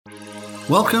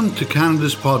Welcome to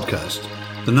Canada's podcast,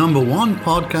 the number one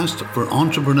podcast for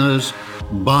entrepreneurs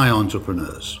by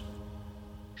entrepreneurs.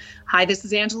 Hi, this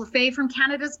is Angela Fay from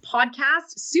Canada's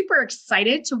podcast. Super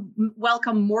excited to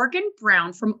welcome Morgan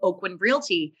Brown from Oakwyn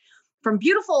Realty from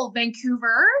beautiful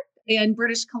Vancouver in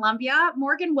British Columbia.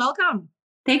 Morgan, welcome.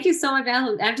 Thank you so much,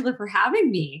 Angela, for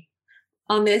having me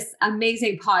on this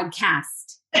amazing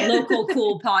podcast, Local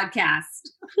Cool podcast.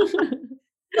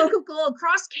 Local Cool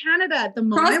across Canada at the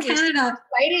moment. Across Canada,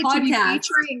 excited to be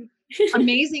featuring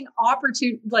amazing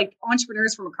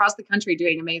entrepreneurs from across the country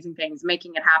doing amazing things,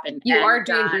 making it happen. You are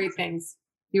doing great things.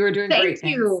 You are doing great things.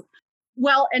 Thank you.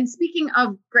 Well, and speaking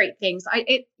of great things,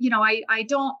 I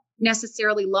don't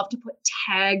necessarily love to put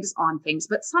tags on things,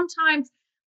 but sometimes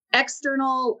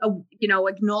external,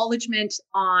 acknowledgement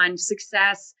on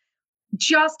success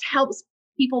just helps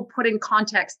people put in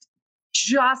context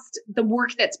just the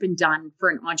work that's been done for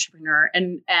an entrepreneur.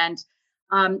 And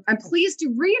I'm pleased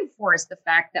to reinforce the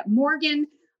fact that Morgan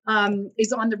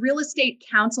is on the Real Estate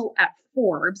Council at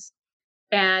Forbes,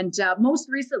 and most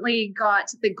recently got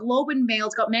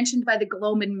mentioned by the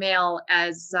Globe and Mail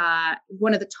as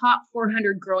one of the top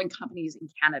 400 growing companies in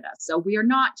Canada. So we are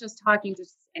not just talking to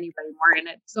anybody,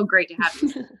 Morgan. It's so great to have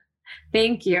you.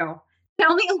 Thank you.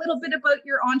 Tell me a little bit about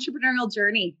your entrepreneurial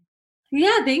journey.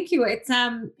 Yeah, thank you.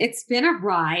 It's been a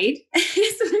ride.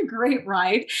 It's been a great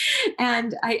ride.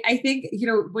 And I think,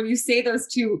 when you say those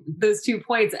two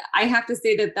points, I have to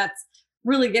say that that's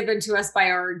really given to us by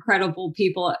our incredible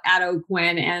people at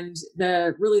Oakwyn and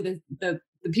the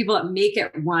people that make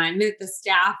it run, the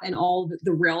staff and all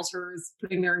the realtors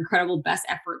putting their incredible best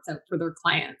efforts out for their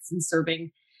clients and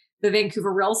serving the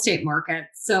Vancouver real estate market.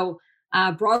 So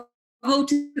bravo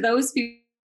to those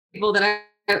people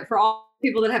for all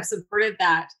people that have supported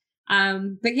that.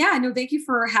 But yeah, no, thank you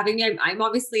for having me. I'm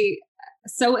obviously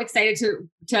so excited to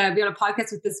be on a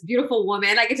podcast with this beautiful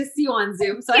woman. I get to see you on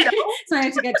Zoom, so I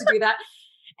had to get to do that.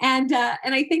 And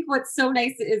I think what's so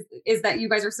nice is that you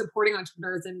guys are supporting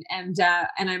entrepreneurs, and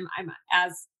I'm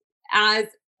as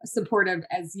supportive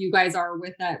as you guys are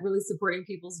with that, really supporting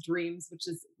people's dreams, which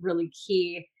is really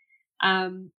key.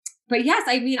 But yes,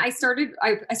 I mean, I started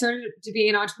to be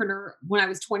an entrepreneur when I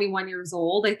was 21 years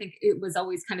old. I think it was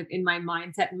always kind of in my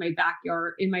mindset, in my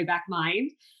backyard, in my back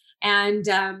mind. And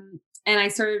I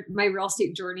started my real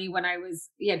estate journey when I was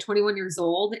 21 years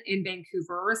old in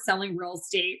Vancouver, selling real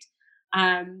estate,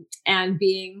 and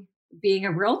being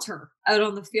a realtor out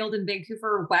on the field in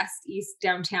Vancouver, west, east,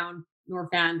 downtown, North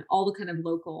Van, all the kind of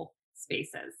local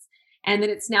spaces. And then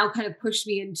it's now kind of pushed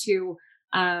me into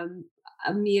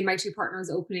me and my two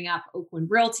partners opening up Oakwyn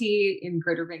Realty in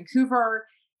Greater Vancouver.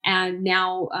 And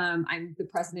now I'm the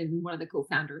president and one of the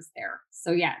co-founders there. So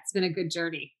yeah, it's been a good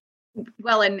journey.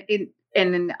 Well, in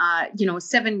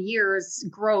 7 years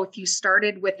growth, you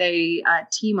started with a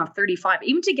team of 35.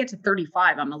 Even to get to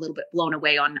 35, I'm a little bit blown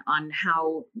away on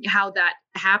how that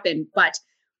happened. But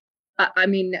I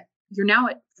mean, you're now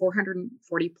at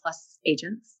 440 plus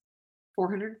agents.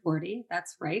 440.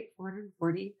 That's right.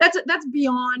 440. That's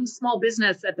beyond small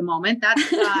business at the moment.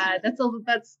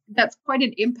 That's quite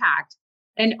an impact.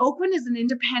 And Oakwyn is an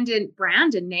independent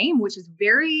brand and name, which is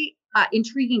very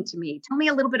intriguing to me. Tell me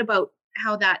a little bit about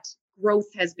how that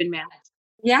growth has been managed.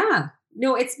 Yeah,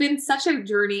 no, it's been such a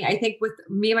journey. I think with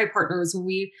me and my partners, when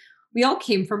we all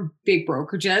came from big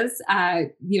brokerages,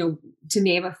 to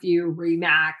name a few: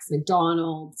 Remax,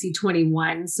 McDonald's,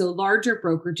 C21, so larger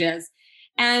brokerages.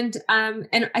 And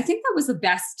I think that was the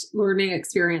best learning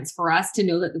experience for us to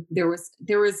know that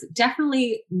there was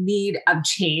definitely need of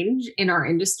change in our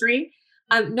industry,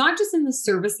 not just in the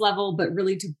service level, but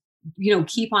really to,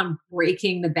 keep on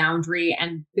breaking the boundary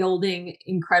and building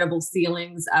incredible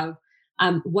ceilings of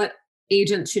what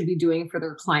agents should be doing for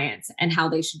their clients and how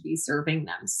they should be serving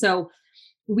them. So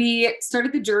we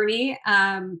started the journey,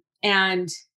 and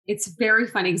it's very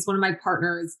funny because one of my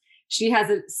partners, she has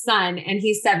a son and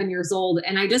he's 7 years old.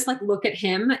 And I just look at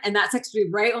him, and that's actually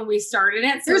right when we started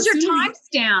it. So there's your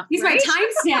timestamp. He's right? My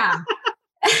timestamp.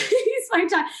 He's my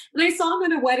time. And I saw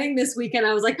him at a wedding this weekend.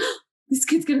 I was like, oh, this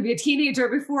kid's going to be a teenager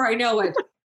before I know it.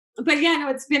 But yeah, no,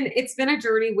 it's been a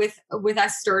journey with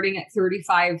us starting at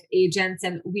 35 agents,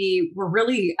 and we were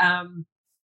really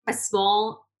a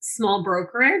small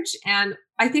brokerage. And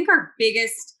I think our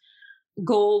biggest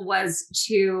goal was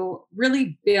to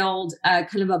really build a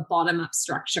kind of a bottom-up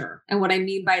structure. And what I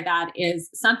mean by that is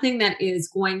something that is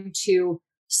going to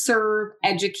serve,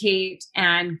 educate,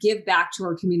 and give back to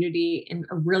our community in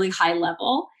a really high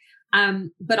level,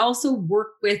 but also work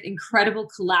with incredible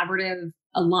collaborative,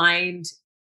 aligned,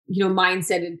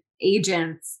 mindset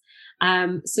agents,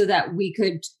 so that we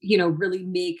could, really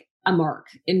make a mark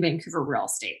in Vancouver real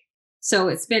estate. So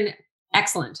it's been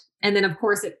excellent. And then of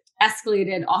course it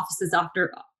escalated office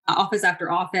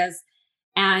after office.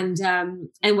 And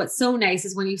what's so nice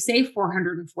is when you say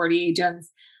 440 agents,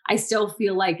 I still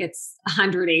feel like it's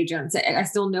 100 agents. I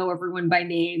still know everyone by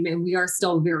name, and we are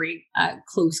still a very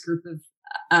close group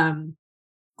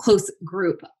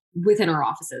within our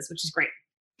offices, which is great.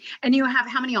 And you have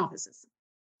how many offices?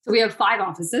 So we have 5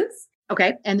 offices.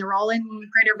 Okay. And they're all in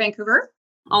Greater Vancouver?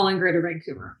 All in Greater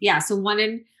Vancouver. Yeah. So one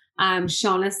in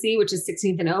Shaughnessy, which is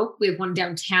 16th and Oak. We have one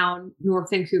downtown, North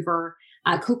Vancouver,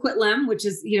 Coquitlam, which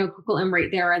is, Coquitlam right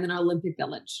there. And then our Olympic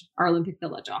Village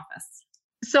office.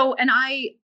 So, and I,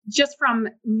 just from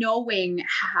knowing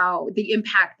how the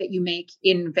impact that you make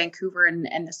in Vancouver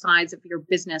and the size of your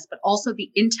business, but also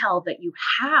the intel that you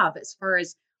have as far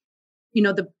as,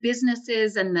 the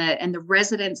businesses and the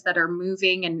residents that are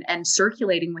moving and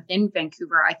circulating within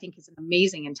Vancouver, I think is an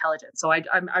amazing intelligence. So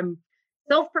I'm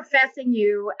self-professing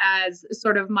you as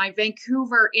sort of my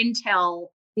Vancouver intel.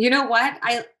 You know what?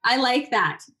 I like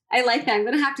that. I'm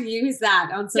going to have to use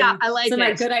that on some of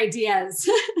my good ideas.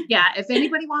 Yeah. If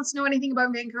anybody wants to know anything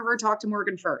about Vancouver, talk to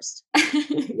Morgan first. Yeah.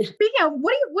 Speaking of,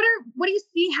 what do you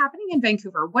see happening in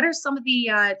Vancouver? What are some of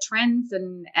the trends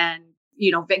and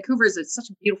Vancouver is such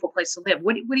a beautiful place to live.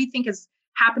 What do you think is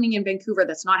happening in Vancouver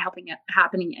that's not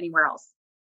happening anywhere else?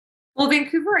 Well,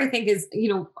 Vancouver, I think is,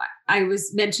 I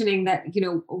was mentioning that,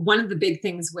 one of the big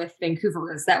things with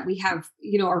Vancouver is that we have,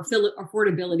 our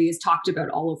affordability is talked about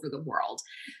all over the world.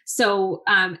 So,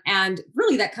 and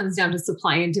really that comes down to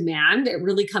supply and demand. It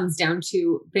really comes down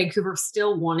to Vancouver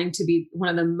still wanting to be one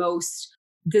of the most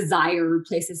desired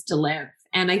places to live.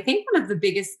 And I think one of the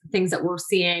biggest things that we're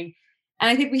seeing, and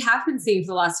I think we have been seeing for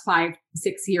the last 5-6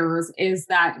 years, is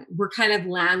that we're kind of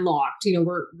landlocked.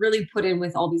 We're really put in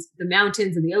with all the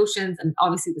mountains and the oceans and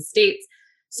obviously the states.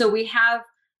 So we have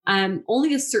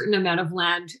only a certain amount of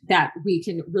land that we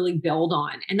can really build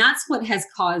on. And that's what has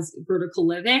caused vertical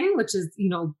living, which is,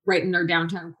 right in our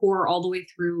downtown core all the way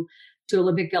through to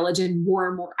Olympic Village and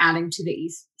more adding to the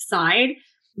east side.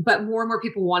 But more and more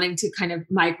people wanting to kind of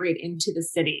migrate into the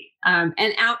city. And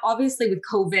obviously with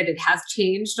COVID, it has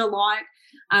changed a lot.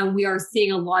 We are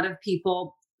seeing a lot of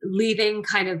people leaving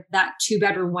kind of that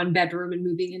 2-bedroom, 1-bedroom and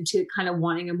moving into kind of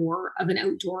wanting a more of an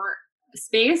outdoor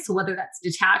space, whether that's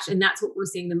detached. And that's what we're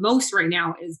seeing the most right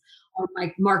now is our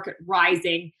market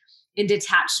rising in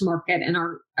detached market, and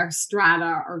our strata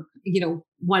are,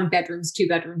 1-bedrooms,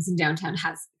 2-bedrooms in downtown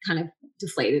has kind of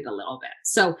deflated a little bit.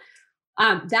 So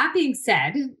that being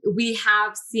said, we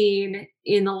have seen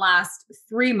in the last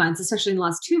 3 months, especially in the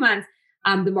last 2 months,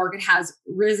 the market has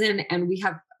risen, and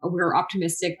we're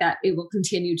optimistic that it will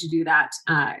continue to do that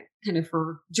kind of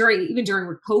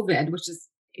during COVID, which is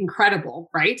incredible,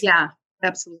 right? Yeah,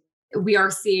 absolutely. We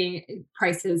are seeing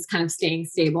prices kind of staying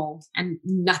stable and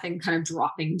nothing kind of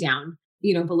dropping down,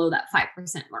 below that 5%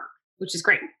 mark, which is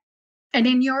great. And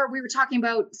we were talking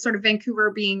about sort of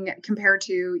Vancouver being compared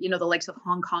to, the likes of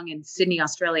Hong Kong and Sydney,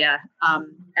 Australia,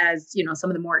 as, some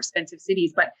of the more expensive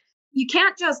cities. But you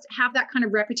can't just have that kind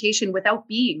of reputation without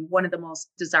being one of the most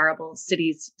desirable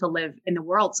cities to live in the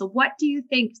world. So what do you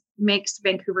think makes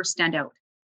Vancouver stand out?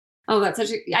 Oh, that's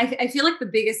I feel like the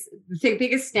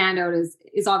biggest standout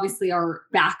is obviously our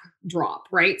backdrop,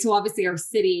 right? So obviously our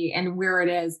city and where it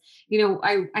is,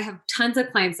 I have tons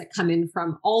of clients that come in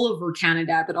from all over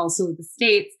Canada, but also the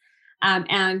States.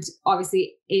 And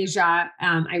obviously Asia,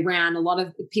 Iran, a lot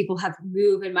of people have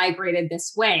moved and migrated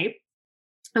this way.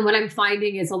 And what I'm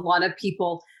finding is a lot of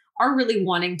people are really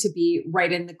wanting to be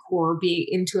right in the core, be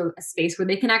into a space where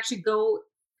they can actually go,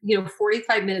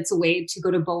 45 minutes away to go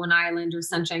to Bowen Island or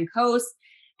Sunshine Coast,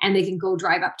 and they can go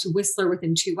drive up to Whistler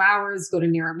within 2 hours, go to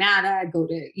Naramata, go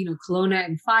to, Kelowna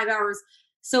in 5 hours.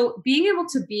 So being able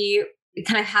to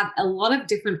kind of have a lot of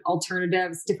different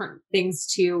alternatives, different things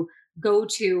to go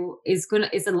to is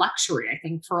a luxury, I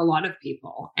think, for a lot of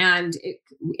people, and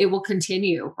it will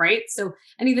continue, right? So,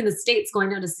 and even the States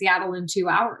going down to Seattle in 2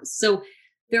 hours. So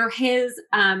there is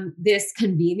this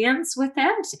convenience with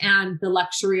it and the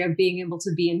luxury of being able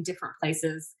to be in different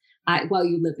places while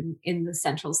you live in the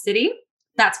central city.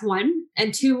 That's one.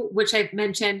 And two, which I've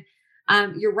mentioned,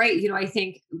 you're right. I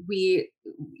think we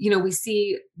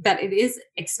see that it is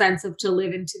expensive to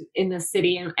live in the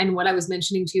city, and what I was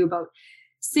mentioning to you about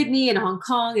Sydney and Hong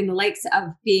Kong and the likes of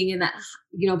being in that,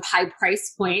 high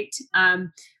price point.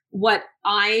 What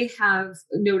I have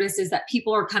noticed is that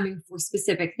people are coming for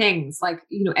specific things like,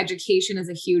 education is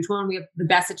a huge one. We have the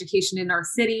best education in our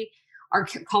city. Our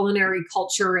culinary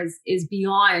culture is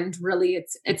beyond, really,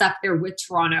 it's up there with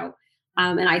Toronto.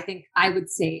 And I think I would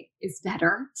say is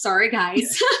better. Sorry,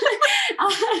 guys.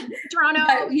 Toronto.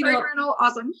 But, Sorry, Toronto.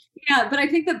 Awesome. Yeah, but I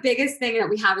think the biggest thing that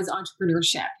we have is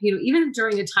entrepreneurship. Even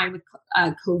during a time with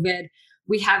COVID,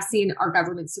 we have seen our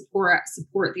government support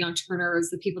the entrepreneurs,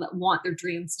 the people that want their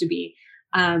dreams to be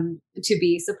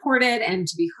supported and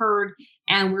to be heard.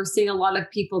 And we're seeing a lot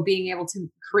of people being able to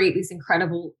create these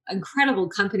incredible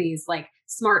companies like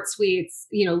Smart Suites,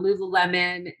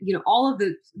 Lululemon, all of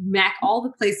the all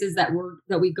the places that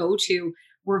we go to.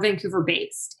 We're Vancouver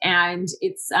based, and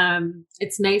it's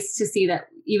nice to see that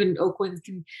even Oakwinds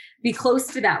can be close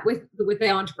to that with the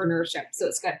entrepreneurship. So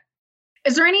it's good.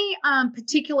 Is there any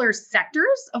particular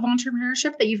sectors of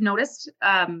entrepreneurship that you've noticed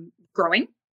growing?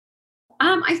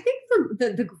 I think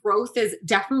the growth is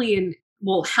definitely in,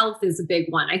 health is a big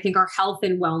one. I think our health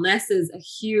and wellness is a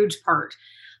huge part.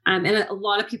 And a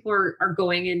lot of people are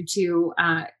going into,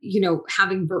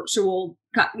 having virtual,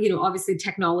 obviously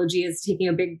technology is taking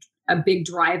a big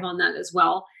drive on that as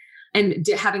well. And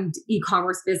having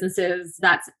e-commerce businesses,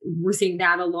 we're seeing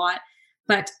that a lot.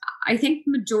 But I think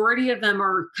the majority of them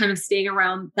are kind of staying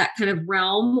around that kind of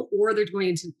realm, or they're going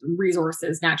into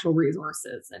natural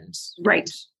resources and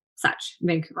such in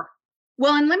Vancouver.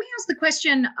 Well, and let me ask the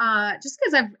question, just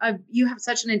because you have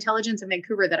such an intelligence in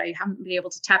Vancouver that I haven't been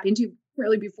able to tap into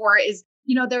really before, is,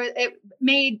 it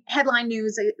made headline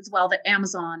news as well that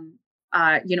Amazon,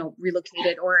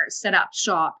 relocated or set up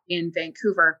shop in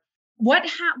Vancouver. What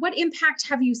impact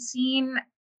have you seen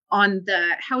on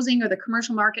the housing or the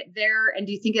commercial market there? And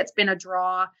do you think it's been a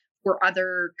draw for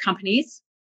other companies?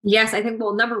 Yes, I think,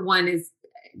 number one is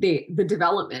the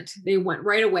development. They went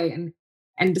right away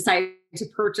and decided to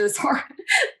purchase our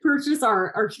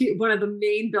one of the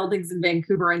main buildings in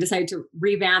Vancouver and decided to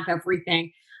revamp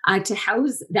everything to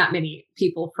house that many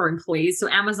people for employees. So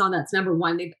Amazon, that's number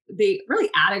one. They really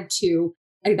added to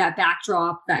that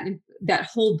backdrop, that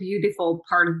whole beautiful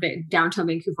part of downtown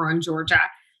Vancouver on Georgia.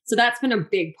 So that's been a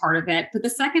big part of it. But the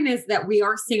second is that we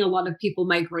are seeing a lot of people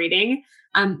migrating.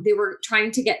 They were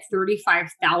trying to get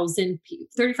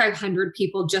 3,500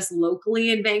 people just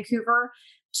locally in Vancouver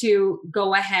to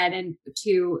go ahead and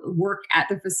to work at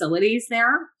the facilities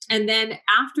there. And then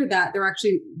after that, they're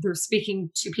speaking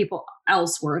to people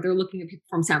elsewhere. They're looking at people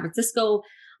from San Francisco, a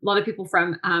lot of people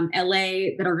from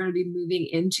LA that are going to be moving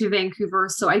into Vancouver.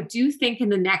 So I do think in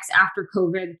the next, after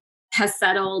COVID has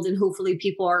settled and hopefully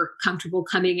people are comfortable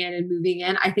coming in and moving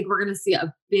in, I think we're going to see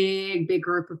a big, big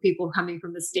group of people coming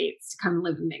from the States to come and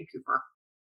live in Vancouver.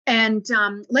 And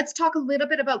let's talk a little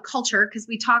bit about culture, because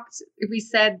we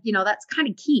said, that's kind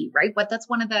of key, right? But that's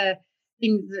one of the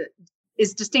things that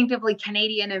is distinctively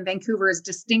Canadian, and Vancouver is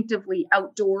distinctively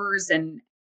outdoors and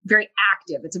very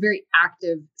active. It's a very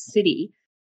active city.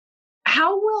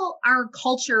 How will our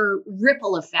culture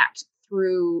ripple effect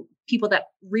through people that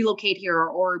relocate here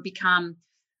or become,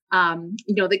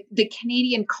 the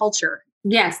Canadian culture?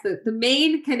 Yes, the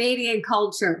main Canadian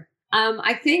culture.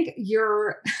 I think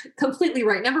you're completely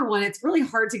right. Number one, it's really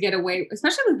hard to get away,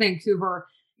 especially with Vancouver.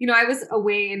 I was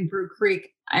away in Brew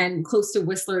Creek and close to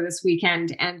Whistler this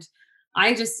weekend, and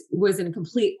I just was in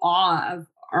complete awe of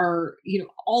our,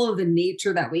 all of the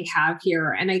nature that we have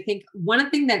here. And I think one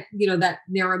thing that, that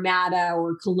Naramata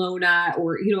or Kelowna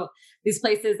or, these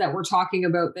places that we're talking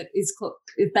about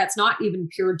that's not even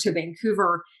pure to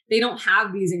Vancouver, they don't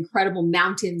have these incredible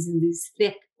mountains and these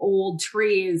thick old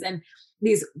trees and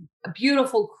these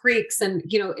beautiful creeks and,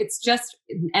 it's just,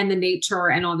 and the nature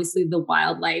and obviously the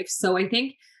wildlife. So I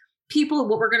think what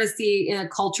we're going to see in a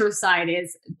culture side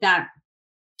is that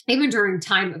even during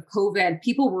time of COVID,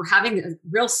 people were having a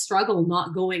real struggle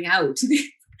not going out to these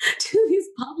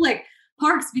public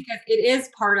parks, because it is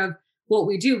part of what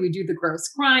we do. We do the gross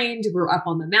grind. We're up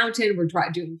on the mountain. We're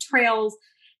doing trails.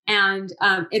 And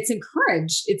it's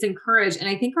encouraged. And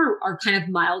I think our kind of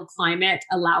mild climate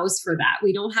allows for that.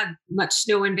 We don't have much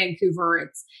snow in Vancouver.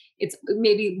 It's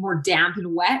maybe more damp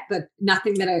and wet, but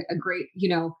nothing that a great,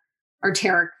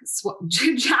 Arc'teryx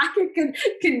jacket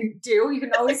can do. You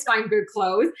can always find good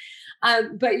clothes.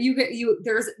 But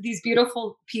there's these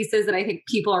beautiful pieces that I think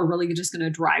people are really just going to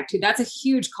drive to. That's a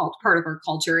huge part of our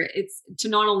culture. It's to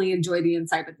not only enjoy the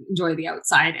inside, but enjoy the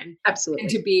outside, and absolutely, and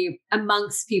to be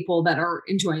amongst people that are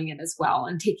enjoying it as well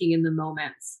and taking in the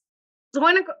moments. So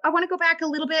I want to go back a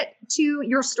little bit to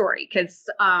your story, because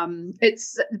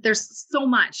there's so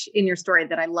much in your story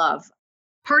that I love.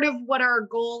 Part of what our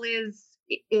goal is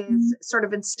sort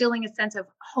of instilling a sense of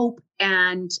hope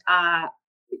and a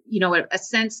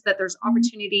sense that there's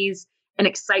opportunities and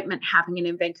excitement happening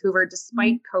in Vancouver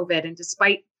despite COVID and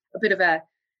despite a bit of a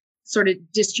sort of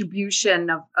distribution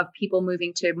of people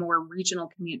moving to more regional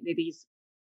communities.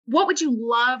 What would you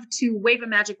love to wave a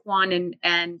magic wand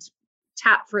and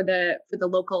tap for the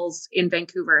locals in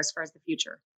Vancouver as far as the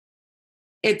future?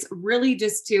 it's really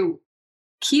just to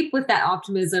keep with that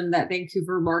optimism that the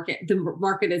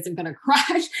market isn't going to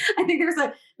crash. I think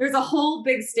there's a whole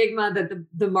big stigma that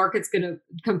the market's going to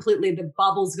the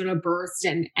bubble's going to burst.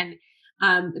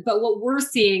 But what we're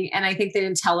seeing, and I think the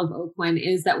intel of Oakwyn,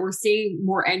 is that we're seeing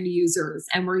more end users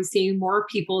and we're seeing more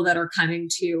people that are coming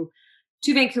to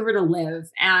Vancouver to live.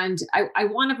 And I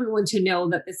want everyone to know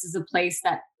that this is a place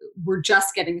that we're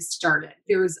just getting started.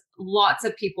 There's lots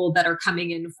of people that are coming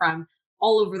in from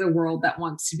all over the world that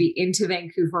wants to be into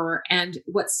Vancouver. And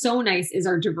what's so nice is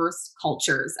our diverse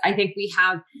cultures. I think we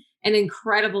have an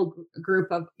incredible group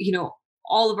of,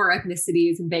 all of our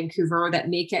ethnicities in Vancouver that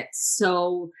make it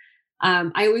so,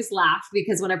 I always laugh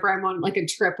because whenever I'm on like a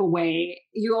trip away,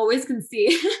 you always can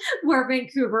see where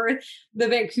the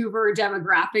Vancouver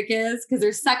demographic is, because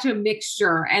there's such a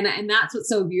mixture. And that's what's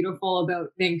so beautiful about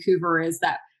Vancouver is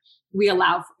that we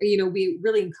allow, we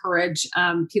really encourage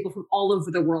people from all over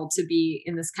the world to be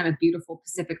in this kind of beautiful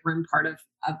Pacific Rim part of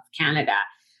Canada.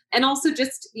 And also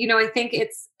just, I think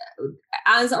it's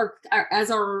as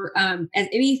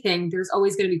anything, there's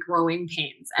always going to be growing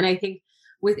pains. And I think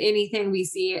with anything we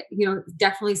see,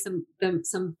 definitely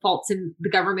some faults in the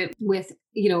government with,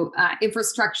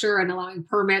 infrastructure and allowing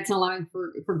permits and allowing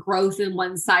for growth in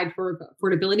one side for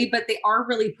affordability, but they are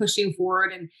really pushing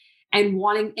forward and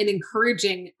wanting and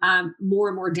encouraging more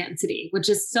and more density, which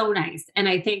is so nice. And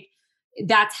I think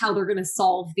that's how they're going to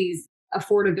solve these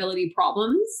affordability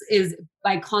problems, is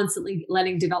by constantly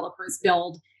letting developers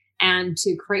build and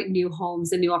to create new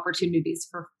homes and new opportunities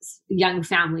for young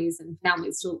families and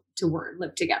families to work and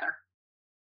live together.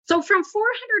 So from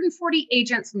 440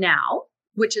 agents now,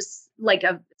 which is like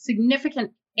a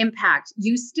significant impact,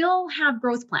 you still have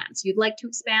growth plans. You'd like to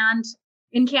expand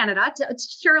in Canada. To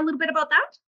share a little bit about that?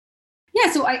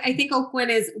 Yeah, so I think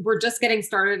Oakwyn we're just getting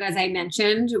started, as I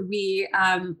mentioned. We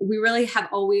really have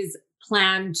always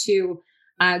planned to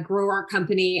grow our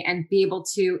company and be able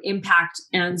to impact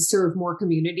and serve more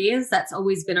communities. That's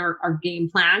always been our game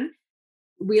plan.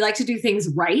 We like to do things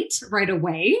right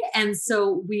away. And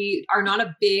so we're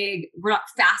not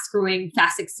fast growing,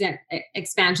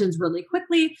 expansions really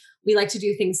quickly. We like to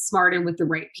do things smart and with the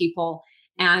right people.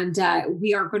 And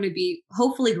we are going to be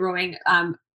hopefully growing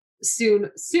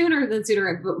sooner,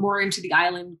 but more into the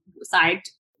island side,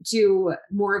 to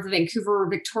more of the Vancouver,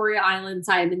 Victoria Island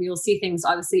side. And then you'll see things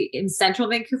obviously in central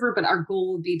Vancouver, but our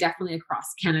goal will be definitely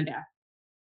across Canada.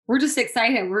 We're just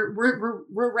excited. We're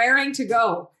raring to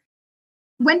go.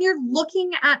 When you're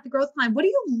looking at the growth plan, what are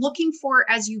you looking for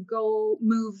as you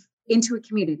move into a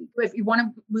community? If you want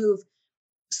to move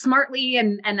smartly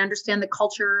and understand the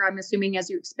culture, I'm assuming as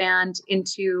you expand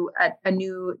into a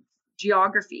new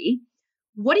geography,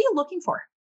 what are you looking for?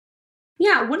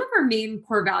 Yeah, one of our main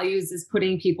core values is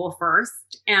putting people first.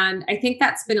 And I think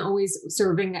that's been always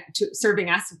serving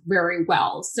us very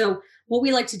well. So what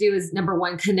we like to do is, number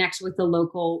one, connect with the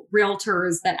local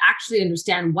realtors that actually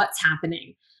understand what's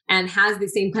happening and has the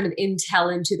same kind of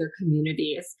intel into their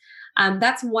communities.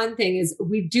 That's one thing, is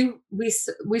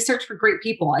we search for great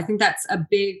people. I think that's a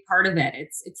big part of it.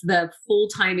 It's the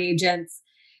full-time agents.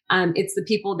 It's the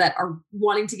people that are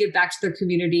wanting to give back to their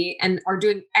community and are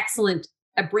doing excellent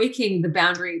at breaking the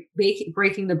boundary,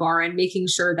 breaking the bar, and making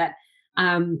sure that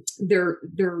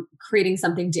they're creating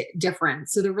something different.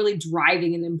 So they're really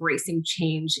driving and embracing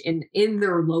change in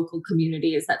their local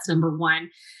communities. That's number one.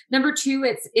 Number two,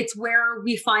 it's where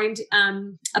we find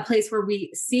a place where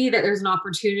we see that there's an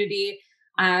opportunity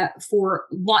for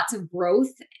lots of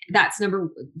growth. That's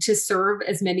to serve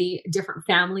as many different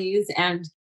families and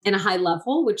in a high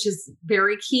level, which is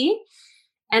very key.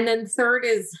 And then third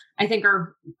is, I think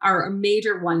our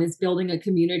major one is building a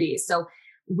community. So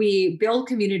we build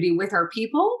community with our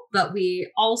people, but we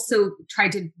also try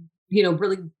to,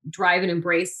 really drive and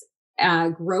embrace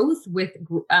growth with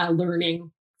learning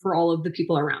for all of the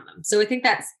people around them. So I think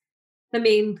that's the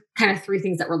main kind of three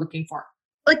things that we're looking for.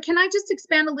 Like, can I just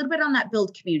expand a little bit on that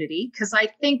build community? Because I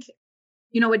think,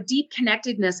 a deep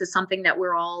connectedness is something that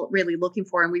we're all really looking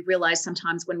for. And we realize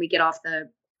sometimes when we get off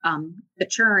the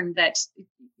churn that,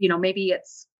 maybe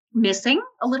it's missing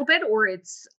a little bit, or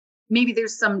maybe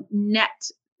there's some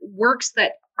networks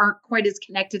that aren't quite as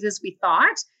connected as we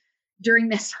thought during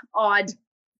this odd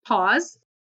pause.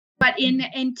 But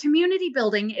in community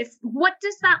building, what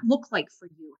does that look like for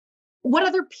you? What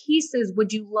other pieces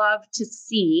would you love to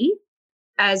see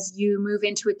as you move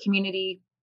into a community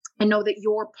and know that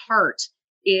your part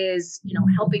is,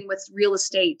 helping with real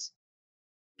estate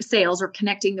sales or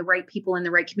connecting the right people in the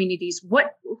right communities?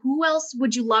 Who else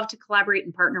would you love to collaborate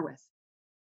and partner with?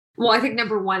 Well, I think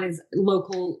number one is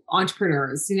local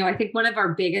entrepreneurs. I think one of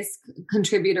our biggest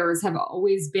contributors have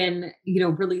always been,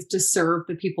 really to serve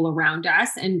the people around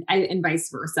us and vice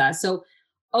versa. So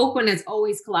Oakwyn has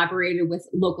always collaborated with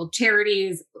local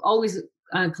charities, always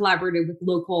collaborated with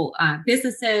local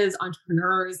businesses,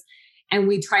 entrepreneurs, and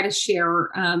we try to share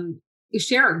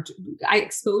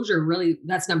exposure. Really,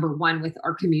 that's number one with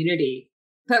our community.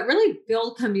 But really,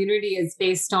 build community is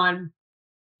based on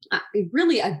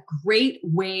really a great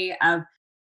way of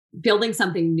building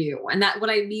something new. And that what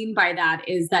I mean by that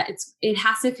is that it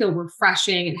has to feel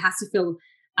refreshing. It has to feel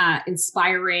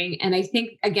inspiring. And I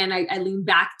think, again, I lean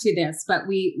back to this, but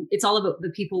it's all about the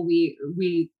people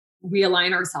we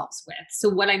align ourselves with. So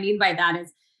what I mean by that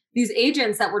is these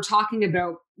agents that we're talking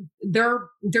about, they're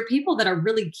people that are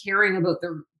really caring about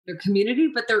their community,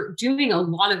 but they're doing a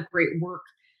lot of great work,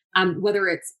 whether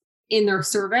it's in their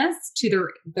service to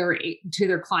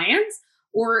their clients,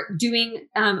 or doing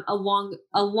a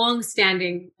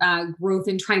long-standing growth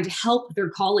in trying to help their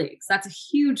colleagues. That's a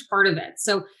huge part of it.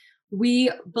 So we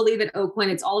believe at Oakwyn,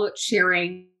 it's all about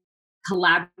sharing,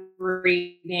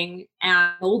 collaborating,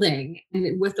 and building.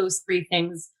 And with those three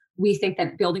things, we think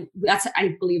that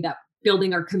I believe that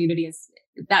building our community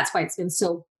that's why it's been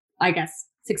so, I guess,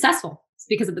 successful. It's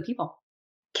because of the people.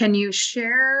 Can you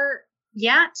share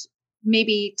yet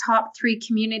maybe top 3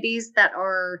 communities that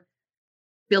are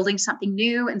building something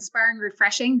new, inspiring,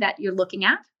 refreshing that you're looking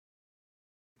at?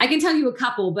 I can tell you a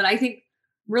couple, but I think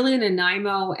really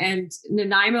Nanaimo and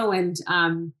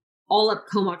all up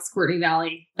Comox Courtenay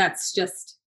Valley,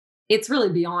 it's really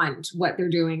beyond what they're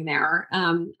doing there.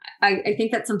 I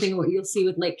think that's something what you'll see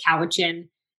with Lake Cowichan,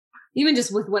 even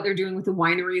just with what they're doing with the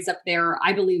wineries up there.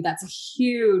 I believe that's a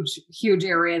huge, huge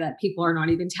area that people are not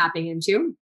even tapping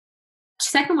into.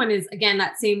 Second one is, again,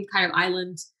 that same kind of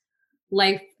island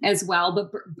life as well, but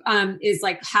is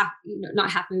like not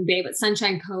Half Moon Bay, but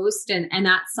Sunshine Coast and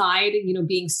that side,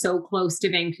 being so close to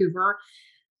Vancouver.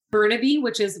 Burnaby,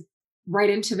 which is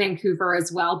right into Vancouver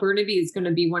as well. Burnaby is going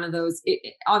to be one of those,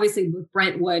 obviously with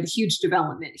Brentwood, huge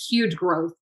development, huge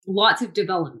growth, lots of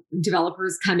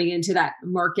developers coming into that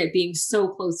market, being so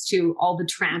close to all the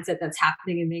transit that's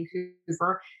happening in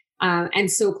Vancouver. And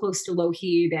so close to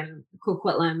Lougheed and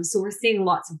Coquitlam. So we're seeing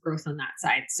lots of growth on that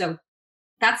side. So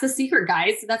that's the secret,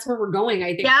 guys. That's where we're going,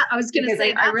 I think. Yeah, I was going to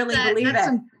say, I really believe that's it.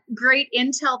 Some great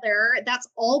intel there. That's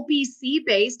all BC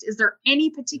based. Is there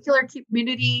any particular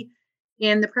community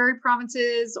in the Prairie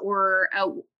Provinces or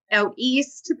out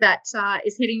east that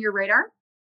is hitting your radar?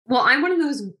 Well, I'm one of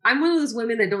those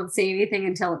women that don't say anything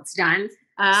until it's done.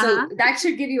 So that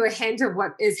should give you a hint of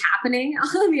what is happening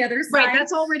on the other side. Right,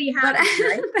 that's already happening,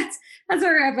 right? That's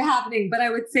already happening. But I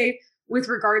would say with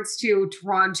regards to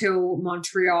Toronto,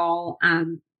 Montreal,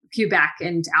 Quebec,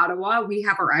 and Ottawa, we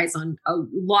have our eyes on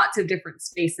lots of different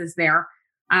spaces there.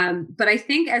 But I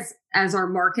think as our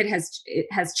market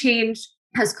has changed,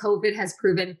 as COVID has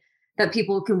proven that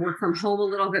people can work from home a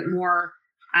little bit more,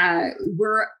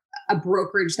 we're a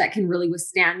brokerage that can really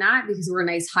withstand that because we're a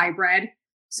nice hybrid.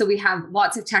 So we have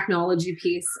lots of technology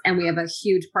piece, and we have a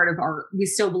huge part of we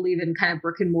still believe in kind of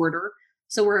brick and mortar.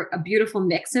 So we're a beautiful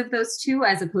mix of those two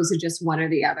as opposed to just one or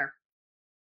the other.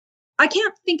 I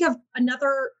can't think of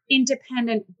another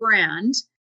independent brand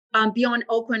beyond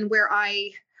Oakwyn where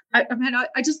I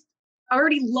just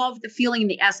already love the feeling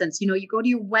and the essence. You go to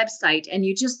your website and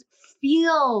you just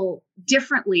feel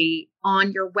differently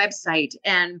on your website.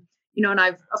 And, and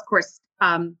I've, of course,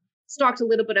 stalked a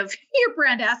little bit of your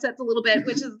brand assets a little bit,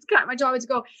 which is kind of my job, is to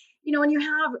go, when you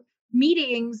have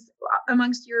meetings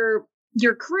amongst your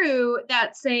crew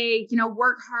that say,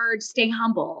 work hard, stay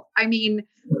humble. I mean,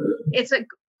 it's a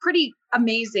pretty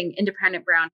amazing independent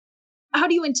brand. How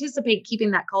do you anticipate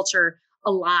keeping that culture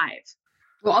alive?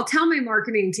 Well, I'll tell my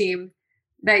marketing team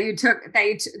that you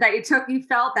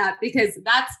felt that, because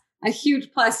that's a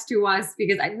huge plus to us,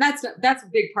 because that's a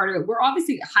big part of it. We're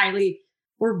obviously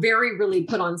we're very really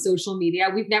put on social media.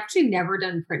 We've actually never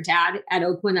done print ad at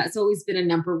Oakwyn. That's always been a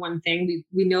number one thing.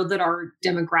 We know that our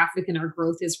demographic and our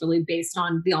growth is really based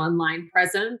on the online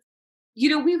presence. We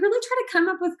really try to come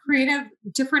up with creative,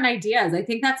 different ideas. I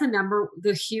think that's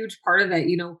the huge part of it.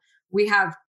 We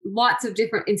have lots of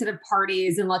different incentive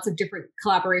parties and lots of different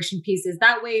collaboration pieces.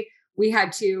 That way we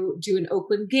had to do an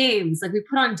Oakwyn Games. Like, we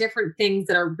put on different things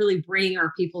that are really bringing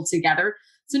our people together.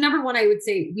 So number one, I would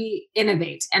say we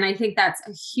innovate. And I think that's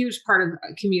a huge part of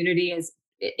a community is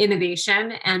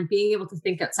innovation and being able to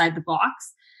think outside the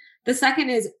box. The second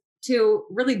is to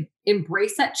really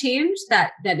embrace that change,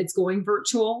 that it's going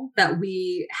virtual, that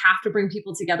we have to bring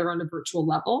people together on a virtual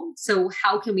level. So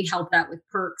how can we help that with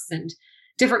perks and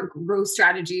different growth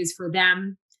strategies for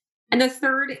them? And the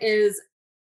third is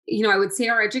I would say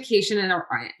our education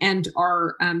and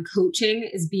our coaching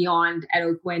is beyond at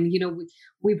Oakwyn.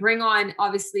 We bring on,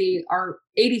 obviously, our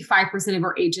 85% of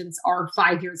our agents are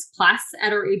 5 years plus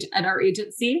at our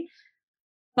agency,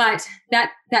 but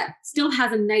that still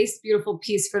has a nice, beautiful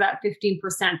piece for that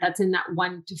 15% that's in that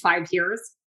 1 to 5 years.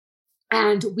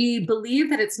 And we believe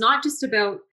that it's not just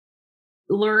about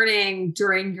learning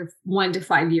during your 1 to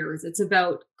 5 years; it's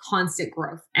about constant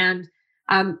growth. And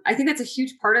I think that's a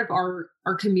huge part of our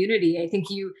community. I think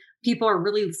people are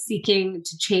really seeking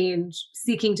to change,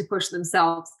 seeking to push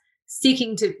themselves,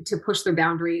 seeking to push their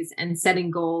boundaries and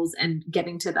setting goals and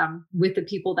getting to them with the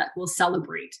people that will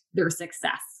celebrate their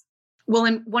success. Well,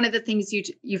 and one of the things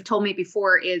you've told me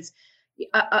before is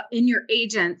in your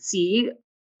agency,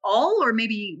 all or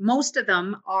maybe most of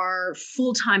them are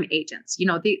full-time agents.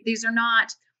 These are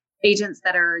not agents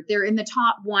they're in the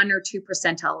top 1 or 2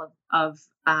 percentile of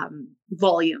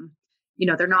volume.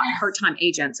 They're not part-time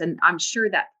agents. And I'm sure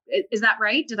is that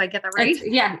right? Did I get that right?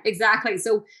 Yeah, exactly.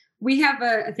 So we have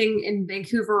a thing in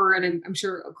Vancouver, and I'm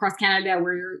sure across Canada,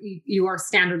 where you are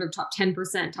standard of top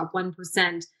 10%, top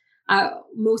 1%.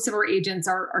 Most of our agents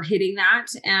are hitting that.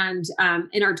 And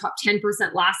in our top 10%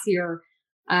 last year,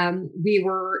 we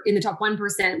were in the top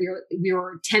 1%. We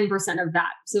were 10% of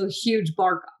that. So a huge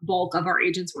bulk of our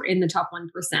agents were in the top 1%.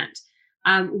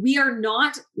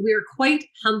 We're quite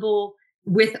humble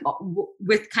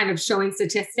with kind of showing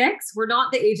statistics. We're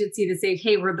not the agency to say,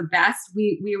 hey, we're the best.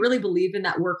 We really believe in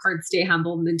that work hard, stay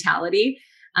humble mentality.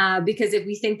 Because if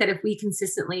we think that if we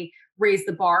consistently raise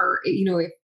the bar,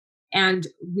 and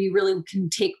we really can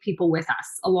take people with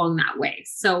us along that way.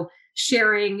 So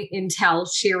sharing intel,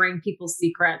 sharing people's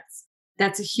secrets,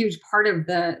 that's a huge part of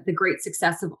the great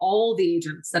success of all the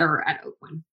agents that are at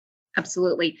Oakwyn.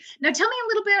 Absolutely. Now tell me a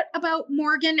little bit about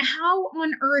Morgan. How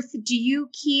on earth do you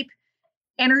keep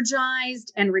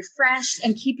energized and refreshed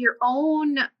and keep your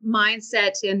own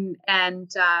mindset and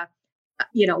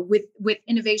with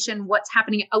innovation, what's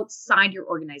happening outside your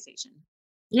organization?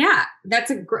 Yeah,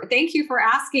 thank you for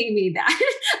asking me that.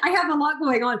 I have a lot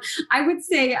going on. I would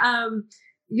say, I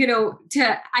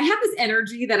have this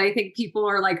energy that I think people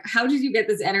are like, how did you get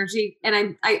this energy?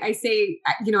 And I say,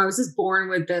 I was just born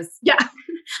with this. Yeah.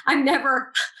 I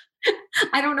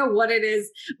don't know what it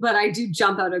is, but I do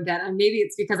jump out of bed, and maybe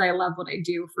it's because I love what I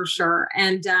do for sure.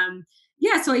 And,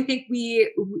 so I think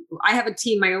I have a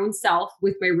team, my own self,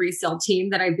 with my resale team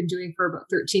that I've been doing for about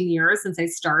 13 years since I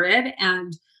started.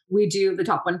 And we do the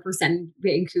top 1% in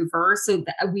Vancouver. So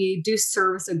we do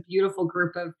service a beautiful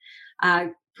group of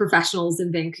professionals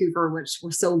in Vancouver, which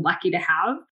we're so lucky to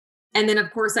have. And then,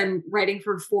 of course, I'm writing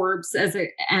for Forbes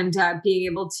and being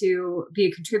able to be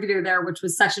a contributor there, which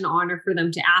was such an honor for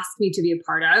them to ask me to be a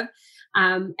part of.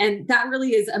 And that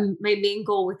really is my main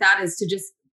goal with that, is to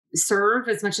just serve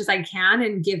as much as I can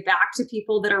and give back to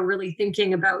people that are really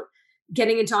thinking about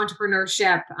getting into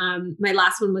entrepreneurship. My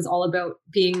last one was all about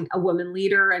being a woman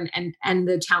leader and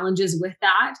the challenges with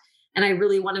that. And I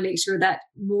really want to make sure that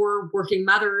more working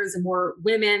mothers and more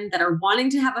women that are wanting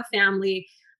to have a family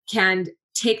can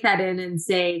take that in and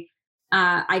say,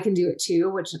 I can do it too,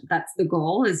 which that's the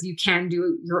goal, is you can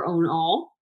do your own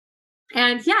all.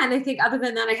 And and I think other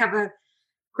than that, I have a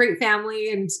great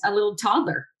family and a little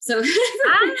toddler. So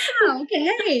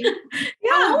okay.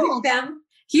 Yeah,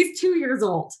 he's 2 years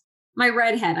old. My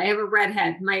redhead. I have a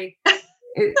redhead.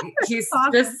 He's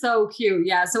awesome. Just so cute.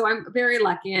 Yeah. So I'm very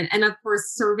lucky. And of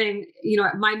course, serving,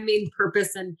 my main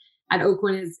purpose at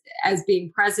Oakwyn as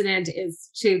being president is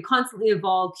to constantly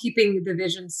evolve, keeping the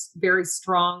visions very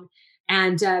strong,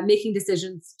 and making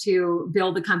decisions to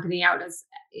build the company out as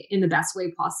in the best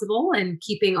way possible, and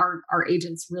keeping our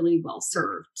agents really well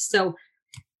served. So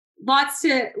lots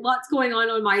going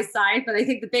on my side, but I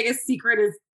think the biggest secret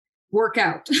is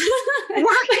workout.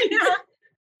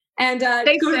 And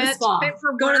go to the spa.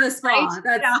 Go to the spa. Right?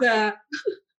 That's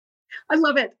I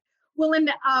love it. Well,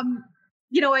 and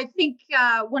I think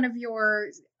one of your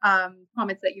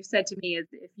comments that you said to me is,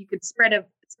 if you could spread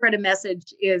a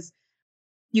message, is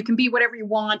you can be whatever you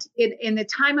want in the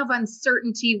time of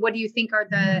uncertainty. What do you think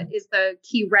is the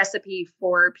key recipe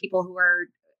for people who are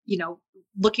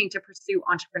looking to pursue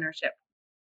entrepreneurship?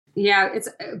 Yeah, it's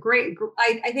great.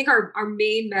 I think our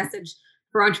main message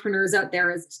for entrepreneurs out there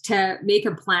is to make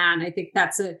a plan. I think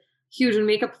that's a huge one.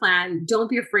 Make a plan. Don't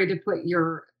be afraid to put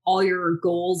all your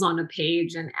goals on a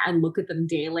page and look at them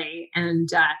daily. And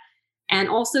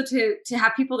also to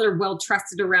have people that are well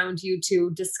trusted around you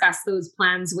to discuss those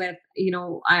plans with.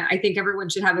 I think everyone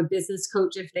should have a business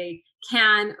coach if they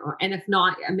can, and if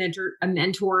not, a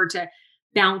mentor to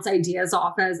bounce ideas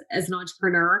off as an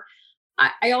entrepreneur.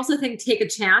 I also think take a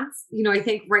chance. I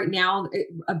think right now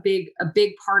a big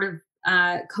part of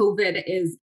COVID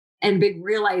is, and big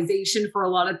realization for a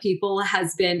lot of people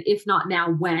has been, if not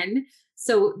now, when.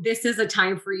 So this is a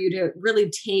time for you to really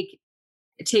take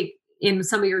in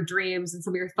some of your dreams and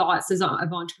some of your thoughts of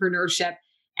entrepreneurship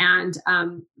and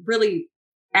really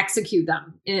execute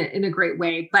them in a great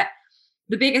way. But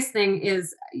the biggest thing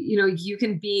is, you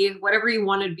can be whatever you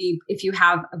want to be if you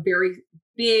have a very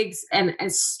big and a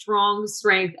strong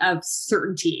strength of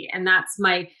certainty. And that's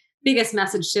my biggest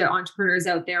message to entrepreneurs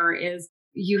out there is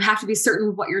you have to be certain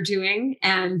of what you're doing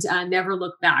and never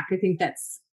look back. I think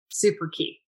that's super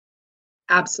key.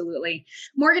 Absolutely.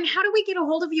 Morgan, how do we get a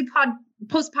hold of you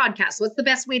post podcast? What's the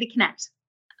best way to connect?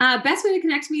 Best way to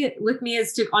connect with me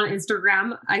is on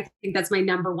Instagram. I think that's my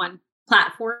number one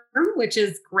platform, which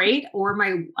is great. Or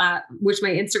my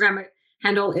Instagram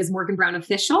handle is Morgan Brown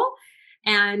Official,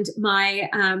 and my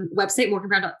website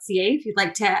morganbrown.ca. If you'd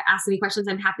like to ask any questions,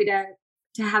 I'm happy to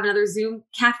have another Zoom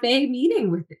cafe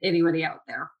meeting with anybody out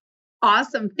there.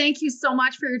 Awesome. Thank you so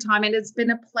much for your time. And it's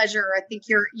been a pleasure. I think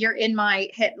you're in my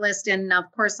hit list. And of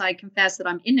course, I confess that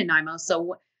I'm in Nanaimo.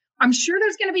 So I'm sure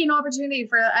there's going to be an opportunity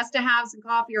for us to have some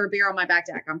coffee or a beer on my back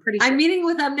deck. I'm pretty sure. I'm meeting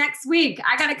with them next week.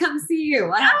 I got to come see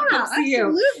you. I have to come see you.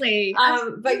 Absolutely.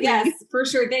 But yes, for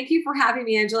sure. Thank you for having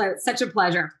me, Angela. It's such a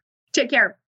pleasure. Take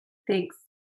care. Thanks.